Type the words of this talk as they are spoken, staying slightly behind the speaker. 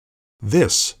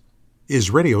This is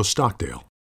Radio Stockdale.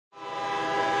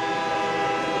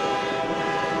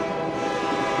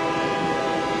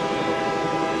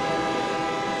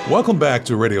 Welcome back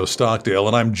to Radio Stockdale,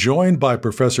 and I'm joined by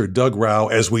Professor Doug Rau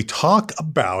as we talk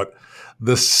about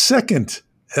the second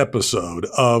episode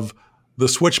of The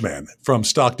Switchman from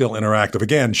Stockdale Interactive.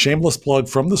 Again, shameless plug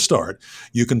from the start.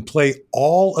 You can play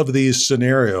all of these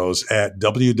scenarios at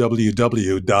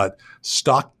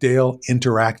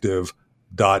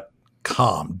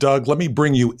www.stockdaleinteractive.com. Doug, let me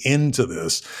bring you into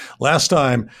this. Last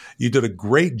time, you did a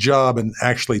great job in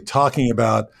actually talking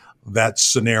about that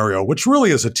scenario, which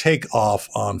really is a takeoff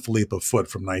on Philippa Foot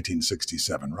from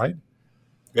 1967, right?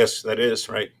 Yes, that is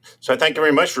right. So I thank you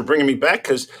very much for bringing me back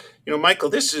because,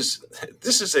 Michael, this is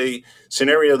a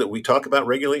scenario that we talk about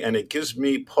regularly, and it gives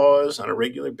me pause on a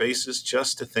regular basis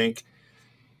just to think,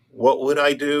 what would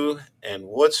I do, and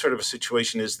what sort of a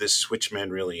situation is this switchman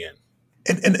really in?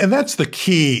 And that's the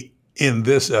key in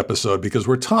this episode, because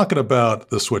we're talking about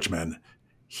the switchman,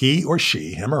 he or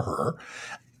she, him or her,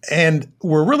 and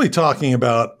we're really talking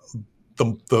about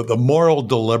the moral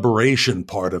deliberation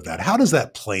part of that. How does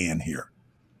that play in here?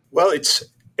 Well,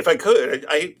 if I could,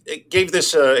 I gave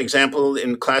this example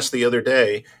in class the other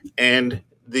day, and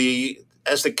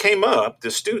as it came up,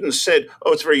 the students said,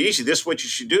 "Oh, it's very easy. This is what you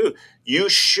should do. You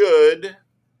should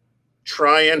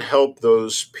try and help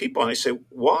those people." And I say,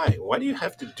 "Why? Why do you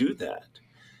have to do that?"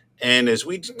 And as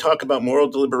we talk about moral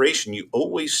deliberation, you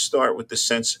always start with the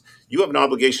sense you have an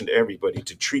obligation to everybody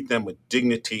to treat them with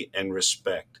dignity and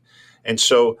respect. And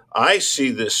so I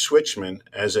see this switchman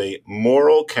as a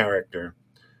moral character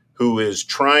who is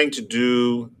trying to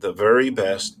do the very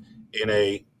best in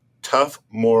a tough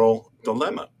moral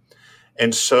dilemma.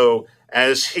 And so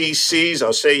as he sees,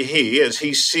 as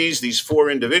he sees these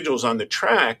four individuals on the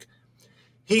track,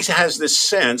 he has this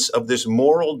sense of this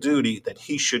moral duty that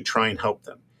he should try and help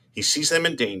them. He sees them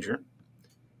in danger.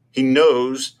 He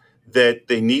knows that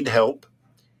they need help.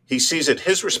 He sees it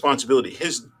his responsibility,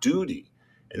 his duty,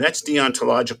 and that's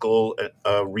deontological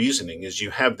reasoning, is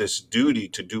you have this duty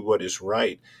to do what is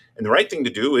right. And the right thing to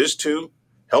do is to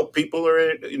help people who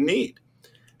are in need.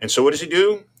 And so what does he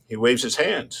do? He waves his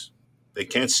hands. They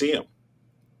can't see him.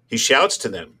 He shouts to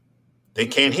them. They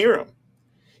can't hear him.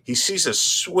 He sees a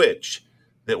switch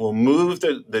that will move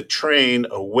the train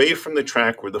away from the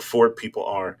track where the four people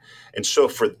are. And so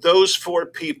for those four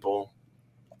people,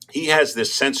 he has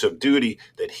this sense of duty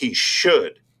that he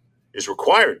is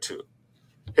required to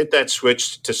hit that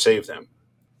switch to save them.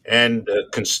 And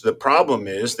the problem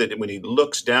is that when he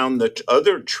looks down the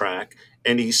other track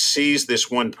and he sees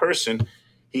this one person,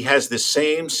 he has the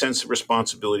same sense of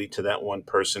responsibility to that one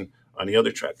person on the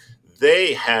other track.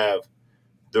 They have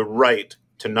the right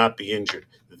to not be injured.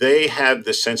 They have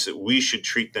the sense that we should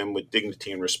treat them with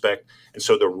dignity and respect. And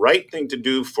so the right thing to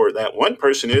do for that one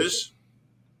person is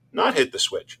not hit the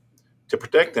switch, to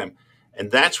protect them. And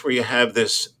that's where you have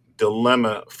this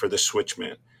dilemma for the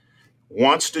switchman.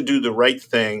 Wants to do the right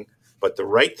thing, but the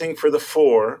right thing for the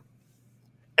four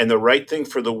and the right thing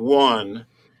for the one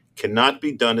cannot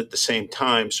be done at the same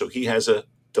time. So he has a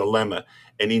dilemma,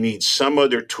 and he needs some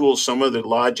other tool, some other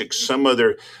logic, some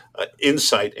other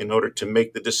insight in order to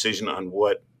make the decision on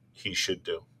what he should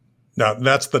do. Now,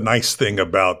 that's the nice thing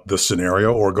about the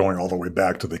scenario, or going all the way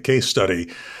back to the case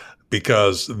study,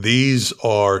 because these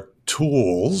are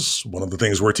tools. One of the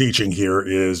things we're teaching here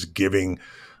is giving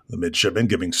the midshipmen,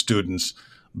 giving students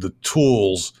the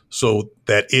tools so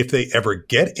that if they ever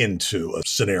get into a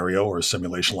scenario or a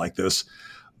simulation like this,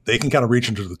 they can kind of reach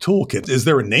into the toolkit. Is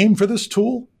there a name for this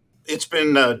tool? It's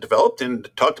been developed and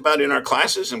talked about in our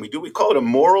classes, and we call it a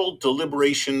moral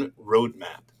deliberation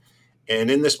roadmap. And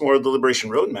in this moral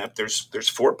deliberation roadmap, there's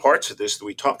four parts of this that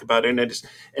we talk about, and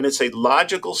it's a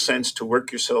logical sense to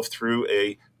work yourself through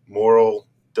a moral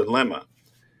dilemma.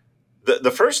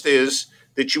 The first is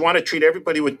that you want to treat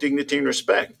everybody with dignity and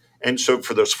respect. And so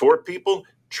for those four people,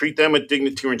 treat them with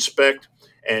dignity and respect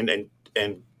and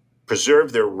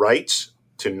preserve their rights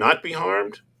to not be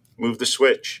harmed, move the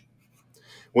switch.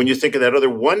 When you think of that other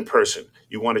one person,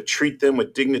 you want to treat them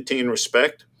with dignity and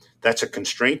respect. That's a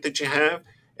constraint that you have.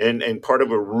 And part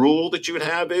of a rule that you would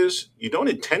have is you don't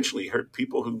intentionally hurt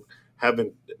people who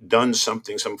haven't done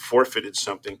something, some forfeited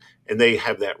something, and they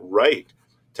have that right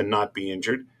to not be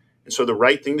injured. And so the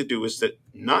right thing to do is to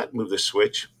not move the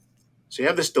switch. So you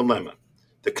have this dilemma.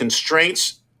 The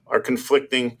constraints are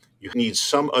conflicting. You need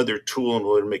some other tool in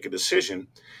order to make a decision.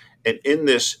 And in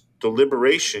this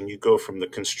deliberation, you go from the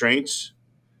constraints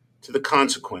to the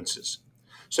consequences.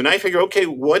 So now you figure, okay,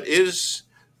 what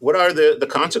are the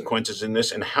consequences in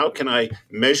this, and how can I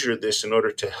measure this in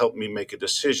order to help me make a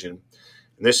decision?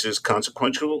 And this is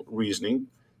consequential reasoning,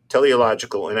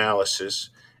 teleological analysis.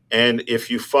 And if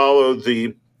you follow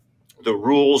the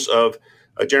rules of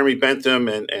Jeremy Bentham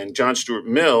and John Stuart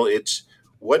Mill, it's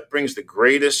what brings the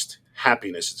greatest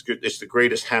happiness. It's the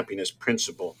greatest happiness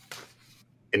principle.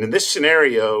 And in this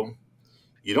scenario,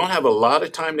 you don't have a lot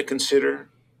of time to consider.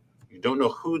 You don't know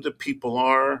who the people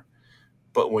are.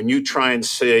 But when you try and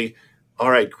say,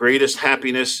 all right, greatest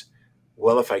happiness,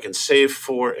 well, if I can save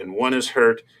four and one is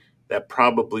hurt, that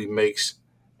probably makes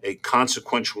a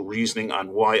consequential reasoning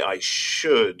on why I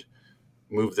should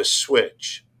move the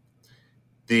switch.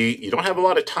 You don't have a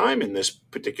lot of time in this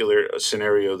particular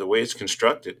scenario, the way it's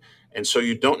constructed. And so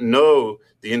you don't know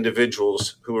the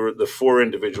individuals who are the four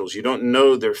individuals. You don't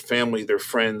know their family, their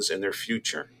friends, and their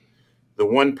future. The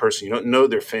one person, you don't know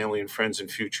their family and friends and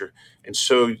future. And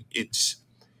so it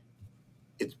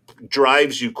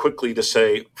drives you quickly to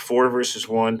say 4 versus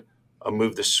 1, I'll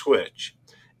move the switch.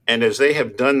 And as they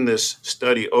have done this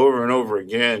study over and over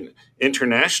again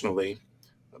internationally,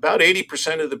 about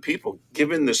 80% of the people,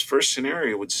 given this first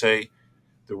scenario, would say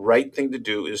the right thing to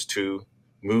do is to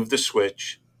move the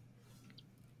switch,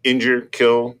 injure,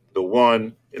 kill the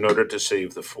one in order to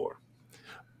save the 4.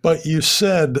 But you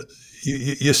said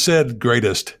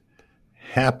greatest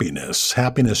happiness.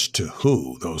 Happiness to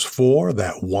who? Those 4,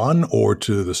 that one, or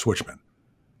to the switchman?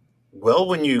 Well,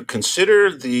 when you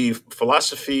consider the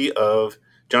philosophy of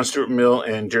John Stuart Mill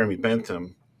and Jeremy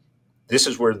Bentham, this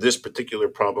is where this particular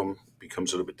problem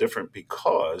becomes a little bit different,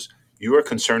 because you are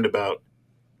concerned about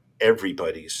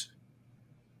everybody's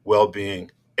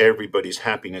well-being, everybody's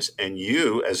happiness, and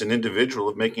you, as an individual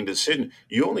of making a decision,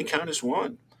 you only count as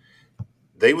one.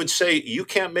 They would say you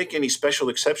can't make any special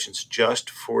exceptions just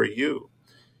for you.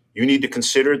 You need to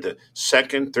consider the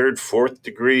second, third, fourth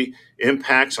degree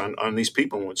impacts on these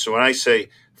people. So when I say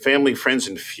family, friends,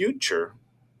 and future,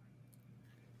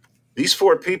 these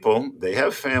 4 people, they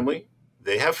have family,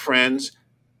 they have friends.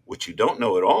 What you don't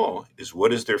know at all is,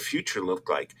 what does their future look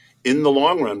like? In the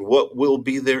long run, what will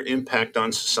be their impact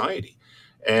on society?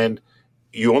 And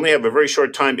you only have a very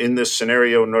short time in this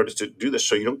scenario in order to do this,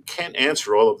 so you can't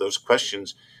answer all of those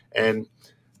questions. And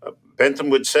Bentham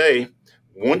would say,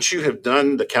 once you have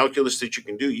done the calculus that you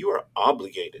can do, you are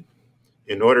obligated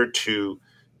in order to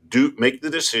make the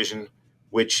decision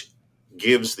which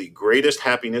gives the greatest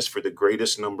happiness for the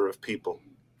greatest number of people,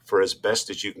 for as best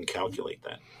as you can calculate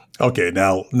that. Okay,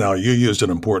 now you used an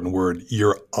important word.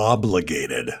 You're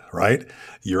obligated, right?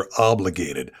 You're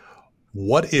obligated.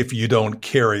 What if you don't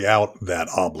carry out that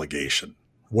obligation?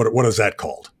 What is that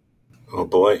called? Oh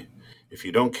boy, if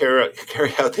you don't carry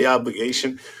out the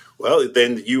obligation, well,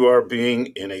 then you are being,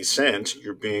 in a sense,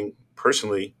 you're being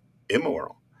personally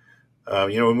immoral.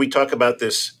 When we talk about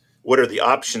this, what are the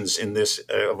options in this?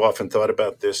 I've often thought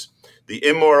about this. The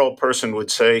immoral person would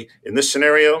say, in this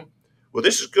scenario, well,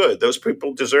 this is good. Those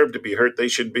people deserve to be hurt. They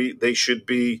should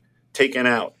be taken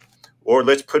out. Or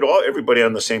let's put everybody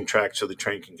on the same track so the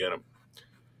train can get them.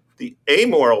 The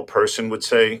amoral person would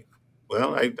say,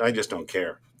 well, I just don't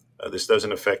care. This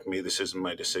doesn't affect me. This isn't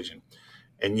my decision.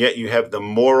 And yet you have the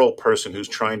moral person who's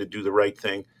trying to do the right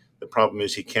thing. The problem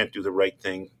is he can't do the right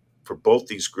thing for both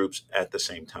these groups at the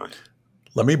same time.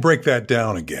 Let me break that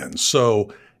down again.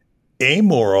 So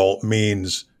amoral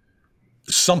means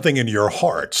something in your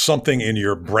heart, something in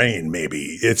your brain,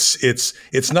 maybe.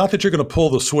 It's not that you're going to pull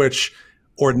the switch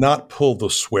or not pull the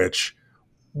switch.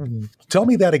 Tell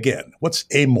me that again. What's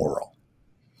amoral?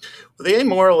 Well, the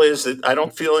amoral is that I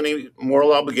don't feel any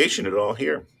moral obligation at all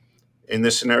here in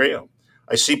this scenario.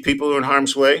 I see people who are in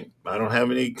harm's way. I don't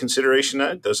have any consideration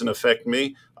that. It doesn't affect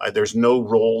me. There's no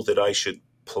role that I should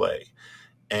play.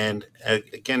 And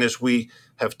again, as we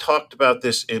have talked about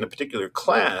this in a particular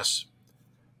class,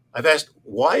 I've asked,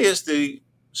 why is the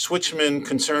switchman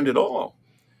concerned at all?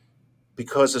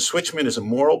 Because the switchman is a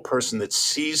moral person that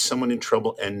sees someone in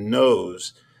trouble and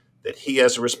knows that he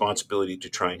has a responsibility to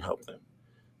try and help them.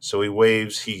 So he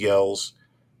waves, he yells,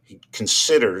 he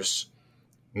considers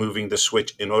moving the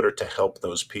switch in order to help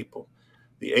those people.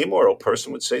 The amoral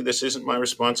person would say, this isn't my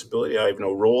responsibility. I have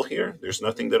no role here. There's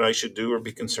nothing that I should do or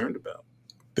be concerned about.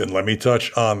 Then let me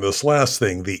touch on this last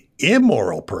thing. The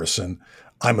immoral person,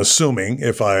 I'm assuming,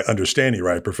 if I understand you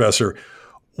right, Professor,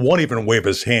 won't even wave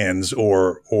his hands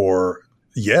or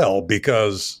yell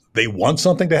because they want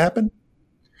something to happen?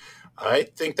 I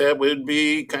think that would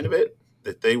be kind of it,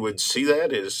 that they would see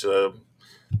that as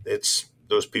it's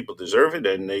those people deserve it,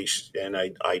 and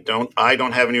I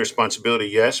don't have any responsibility,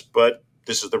 yes, but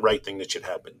this is the right thing that should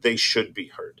happen. They should be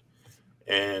heard.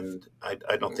 And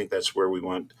I don't think that's where we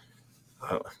want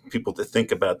people to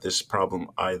think about this problem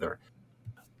either.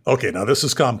 Okay, now this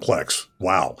is complex.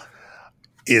 Wow.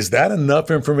 Is that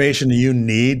enough information you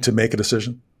need to make a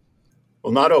decision?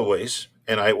 Well, not always.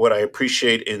 And what I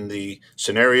appreciate in the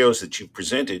scenarios that you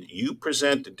presented, you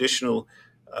present additional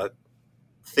uh,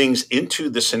 things into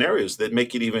the scenarios that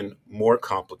make it even more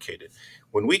complicated.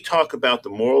 When we talk about the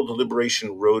moral deliberation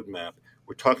roadmap,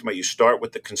 we're talking about you start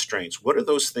with the constraints. What are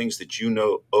those things that you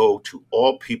know owe to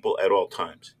all people at all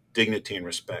times? Dignity and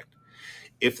respect.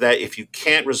 If you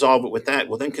can't resolve it with that,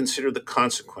 well, then consider the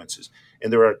consequences.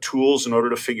 And there are tools in order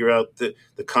to figure out the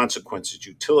consequences,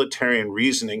 utilitarian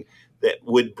reasoning that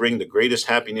would bring the greatest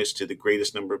happiness to the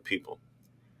greatest number of people.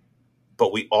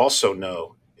 But we also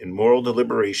know in moral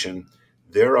deliberation,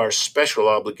 there are special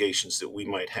obligations that we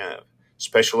might have,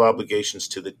 special obligations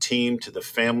to the team, to the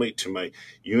family, to my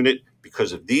unit.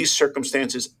 Because of these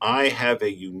circumstances, I have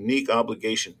a unique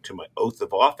obligation to my oath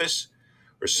of office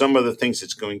or some other things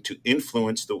that's going to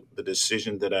influence the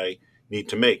decision that I need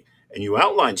to make. And you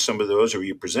outline some of those, or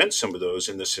you present some of those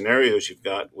in the scenarios you've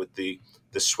got with the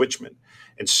Switchman.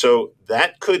 And so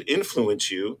that could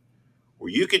influence you,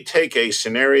 where you could take a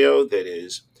scenario that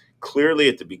is clearly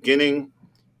at the beginning,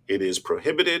 it is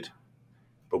prohibited,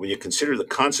 but when you consider the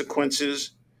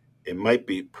consequences, it might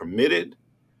be permitted.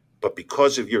 But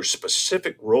because of your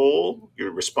specific role,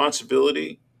 your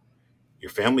responsibility,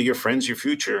 your family, your friends, your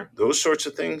future, those sorts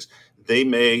of things, they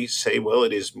may say, well,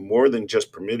 it is more than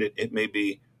just permitted. It may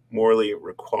be morally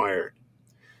required.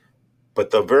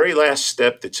 But the very last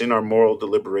step that's in our moral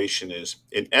deliberation is,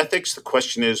 in ethics, the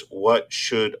question is, what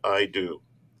should I do?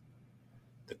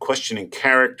 The question in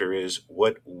character is,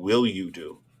 what will you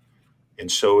do?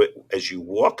 And so as you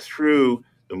walk through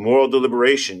the moral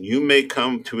deliberation, you may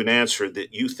come to an answer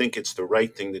that you think it's the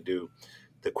right thing to do.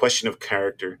 The question of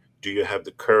character, do you have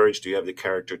the courage? Do you have the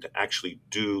character to actually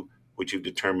do what you've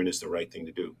determined is the right thing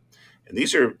to do? And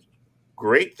these are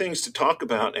great things to talk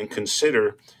about and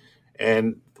consider.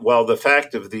 And while the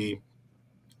fact of the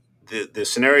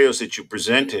scenarios that you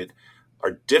presented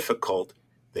are difficult,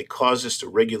 they cause us to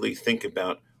regularly think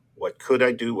about, what could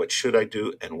I do, what should I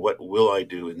do, and what will I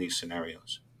do in these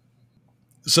scenarios?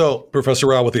 So, Professor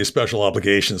Rau, with these special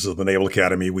obligations of the Naval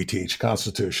Academy, we teach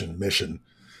Constitution, mission,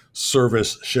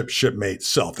 service, shipmate,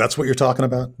 self. That's what you're talking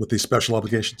about with these special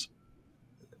obligations?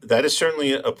 That is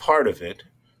certainly a part of it.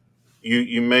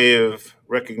 You may have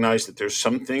recognized that there's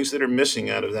some things that are missing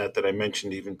out of that I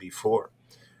mentioned even before.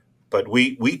 But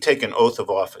we take an oath of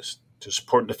office to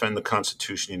support and defend the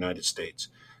Constitution of the United States.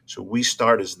 So we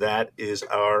start as that is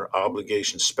our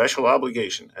obligation, special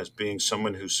obligation, as being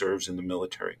someone who serves in the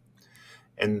military.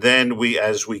 And then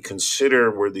as we consider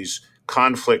where these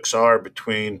conflicts are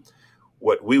between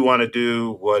what we want to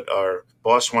do, what our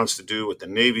boss wants to do, what the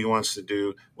Navy wants to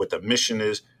do, what the mission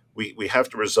is, we have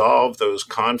to resolve those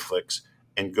conflicts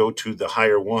and go to the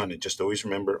higher one. And just always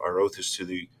remember, our oath is to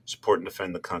the support and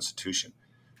defend the Constitution.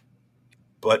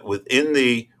 But within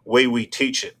the way we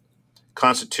teach it,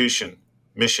 Constitution,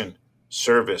 mission,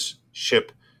 service,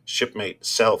 shipmate,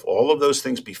 self, all of those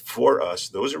things before us,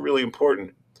 those are really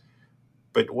important.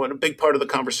 But what a big part of the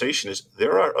conversation is,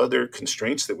 there are other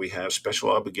constraints that we have,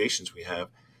 special obligations we have,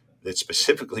 that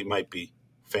specifically might be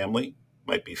family,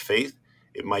 might be faith,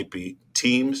 it might be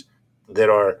teams that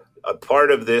are a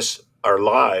part of this, our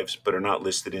lives, but are not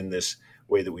listed in this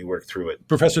way that we work through it.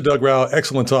 Professor Doug Rau,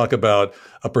 excellent talk about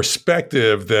a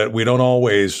perspective that we don't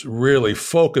always really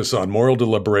focus on, moral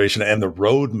deliberation and the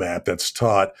roadmap that's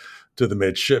taught to the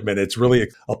midshipmen. It's really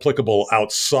applicable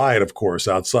outside of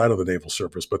the naval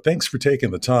service. But thanks for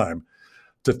taking the time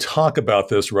to talk about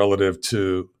this relative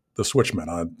to the Switchman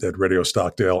at Radio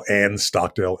Stockdale and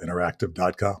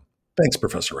StockdaleInteractive.com. Thanks,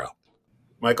 Professor Rau.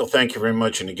 Michael, thank you very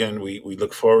much. And again, we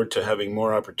look forward to having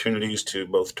more opportunities to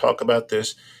both talk about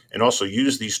this and also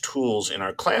use these tools in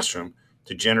our classroom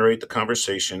to generate the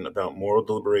conversation about moral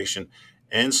deliberation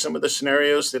and some of the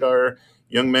scenarios that our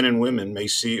young men and women may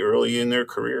see early in their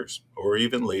careers or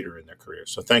even later in their careers.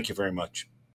 So thank you very much.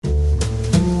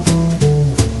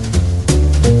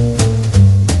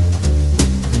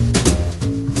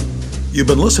 You've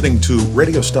been listening to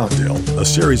Radio Stockdale, a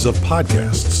series of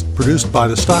podcasts produced by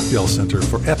the Stockdale Center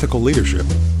for Ethical Leadership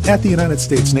at the United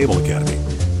States Naval Academy.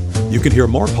 You can hear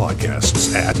more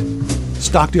podcasts at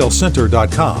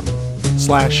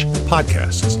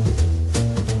stockdalecenter.com/podcasts.